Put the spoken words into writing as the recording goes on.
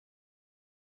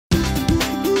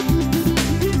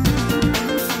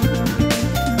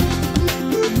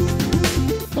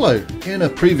Hello, in a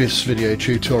previous video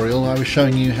tutorial I was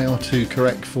showing you how to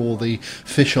correct for the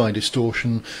fisheye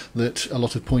distortion that a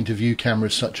lot of point of view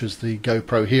cameras such as the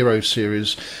GoPro Hero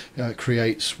series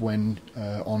creates when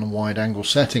on a wide angle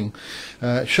setting.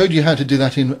 Showed you how to do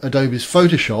that in Adobe's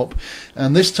Photoshop,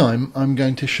 and this time I'm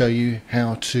going to show you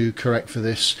how to correct for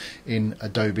this in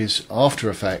Adobe's After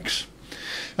Effects.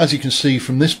 As you can see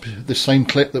from this same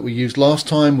clip that we used last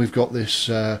time, we've got this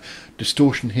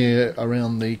distortion here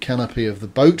around the canopy of the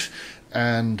boat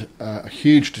and a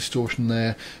huge distortion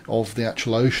there of the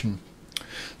actual ocean.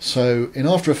 So in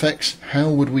After Effects, how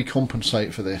would we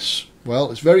compensate for this?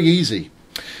 Well, it's very easy.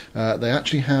 They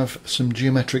actually have some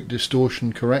geometric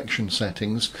distortion correction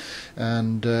settings,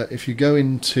 and if you go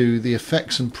into the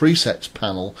Effects and Presets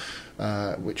panel,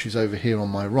 which is over here on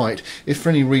my right, if for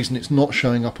any reason it's not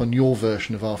showing up on your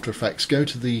version of After Effects, go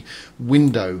to the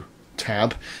Window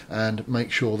tab and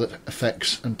make sure that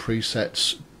Effects and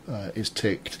Presets is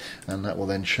ticked, and that will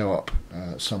then show up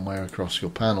somewhere across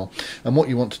your panel. And what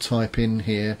you want to type in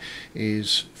here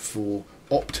is for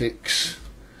optics,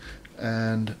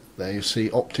 and there you see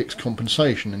optics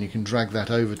compensation, and you can drag that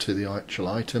over to the actual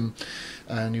item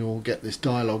and you'll get this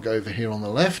dialog over here on the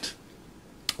left,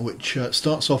 which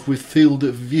starts off with field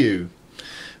of view,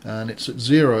 and it's at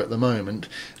 0 at the moment,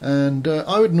 and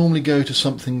I would normally go to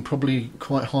something probably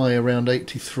quite high, around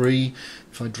 83.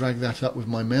 If I drag that up with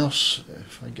my mouse,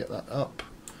 if I get that up,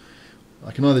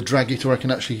 I can either drag it or I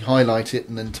can actually highlight it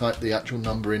and then type the actual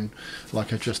number in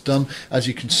like I've just done. As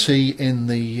you can see in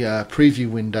the preview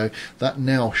window, that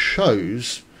now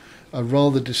shows a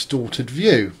rather distorted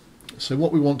view. So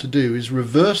what we want to do is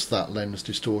reverse that lens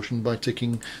distortion by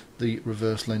ticking the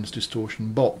reverse lens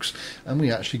distortion box, and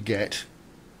we actually get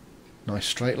nice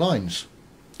straight lines.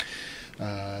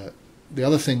 The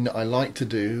other thing that I like to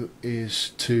do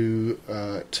is to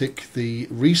tick the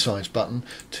resize button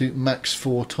to max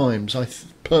 4 times. I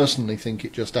personally think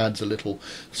it just adds a little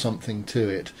something to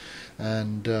it.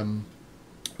 And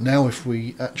now if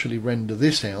we actually render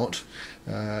this out,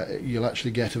 you'll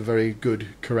actually get a very good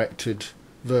corrected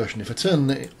version. If I turn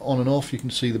it on and off, you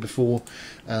can see the before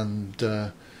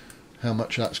and how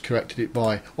much that's corrected it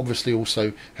by. Obviously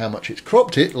also how much it's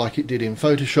cropped it, like it did in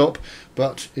Photoshop,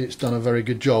 but it's done a very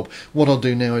good job. What I'll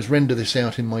do now is render this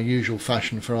out in my usual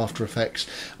fashion for After Effects,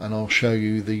 and I'll show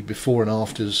you the before and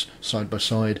afters side by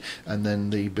side, and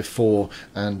then the before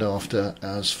and after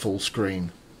as full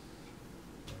screen.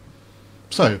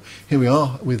 So here we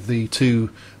are with the two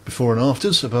before and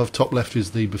afters. Above top left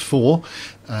is the before,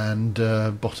 and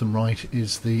bottom right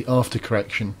is the after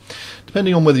correction.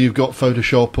 Depending on whether you've got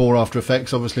Photoshop or After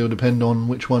Effects, obviously it will depend on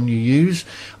which one you use.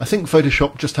 I think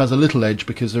Photoshop just has a little edge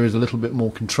because there is a little bit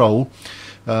more control,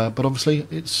 but obviously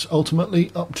it's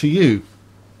ultimately up to you.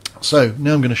 So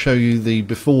now I'm going to show you the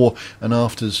before and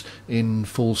afters in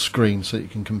full screen so that you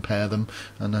can compare them.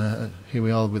 And here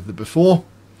we are with the before,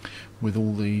 with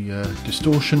all the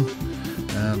distortion,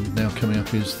 and now coming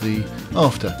up is the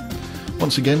after.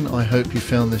 Once again, I hope you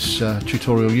found this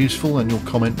tutorial useful, and you'll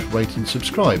comment, rate and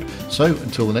subscribe. So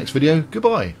until the next video,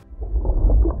 goodbye.